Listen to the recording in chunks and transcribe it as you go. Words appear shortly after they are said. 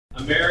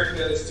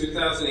America's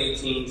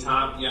 2018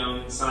 Top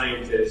Young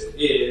Scientist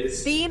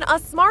is... Being a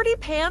smarty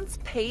pants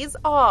pays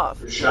off.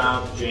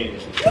 Rashab Jing.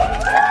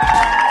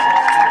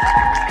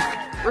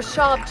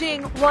 Rashab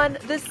Jing won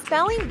the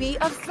Spelling Bee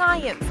of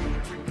Science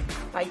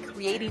by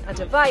creating a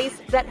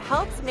device that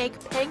helps make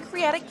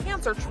pancreatic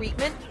cancer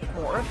treatment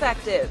more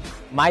effective.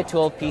 My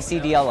tool,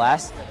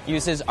 PCDLS,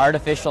 uses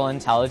artificial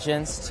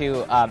intelligence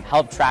to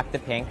help track the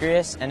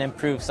pancreas and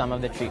improve some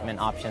of the treatment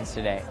options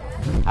today.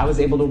 I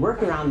was able to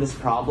work around this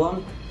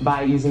problem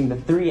by using the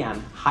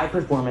 3M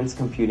high-performance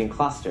computing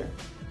cluster.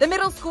 The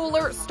middle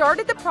schooler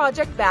started the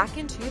project back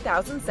in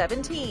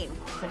 2017,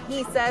 when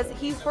he says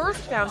he first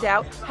found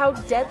out how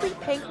deadly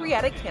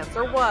pancreatic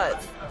cancer was.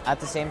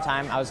 At the same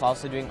time, I was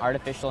also doing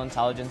artificial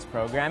intelligence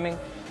programming,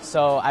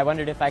 so I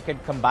wondered if I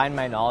could combine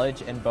my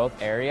knowledge in both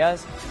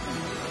areas.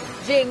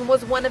 Jing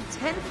was one of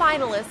 10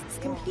 finalists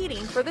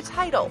competing for the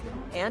title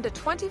and a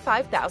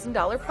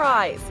 $25,000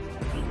 prize.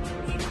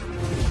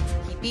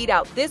 He beat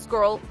out this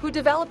girl who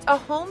developed a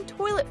home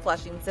toilet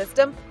flushing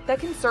system that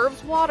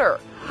conserves water,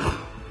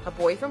 a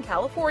boy from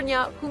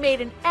California who made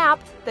an app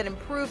that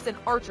improves an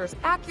archer's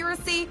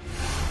accuracy,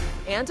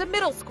 and a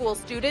middle school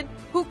student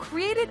who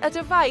created a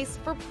device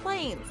for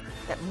planes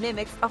that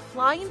mimics a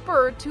flying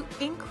bird to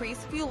increase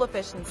fuel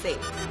efficiency.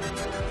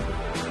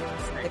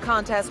 The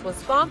contest was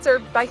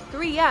sponsored by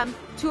 3M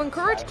to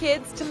encourage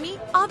kids to meet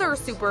other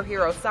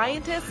superhero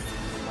scientists,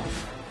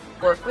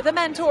 work with a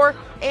mentor,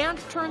 and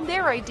turn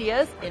their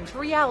ideas into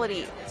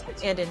reality.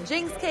 And in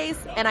Jing's case,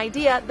 an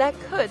idea that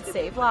could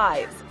save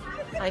lives.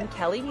 I'm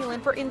Kelly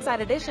Nealon for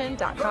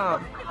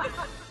InsideEdition.com.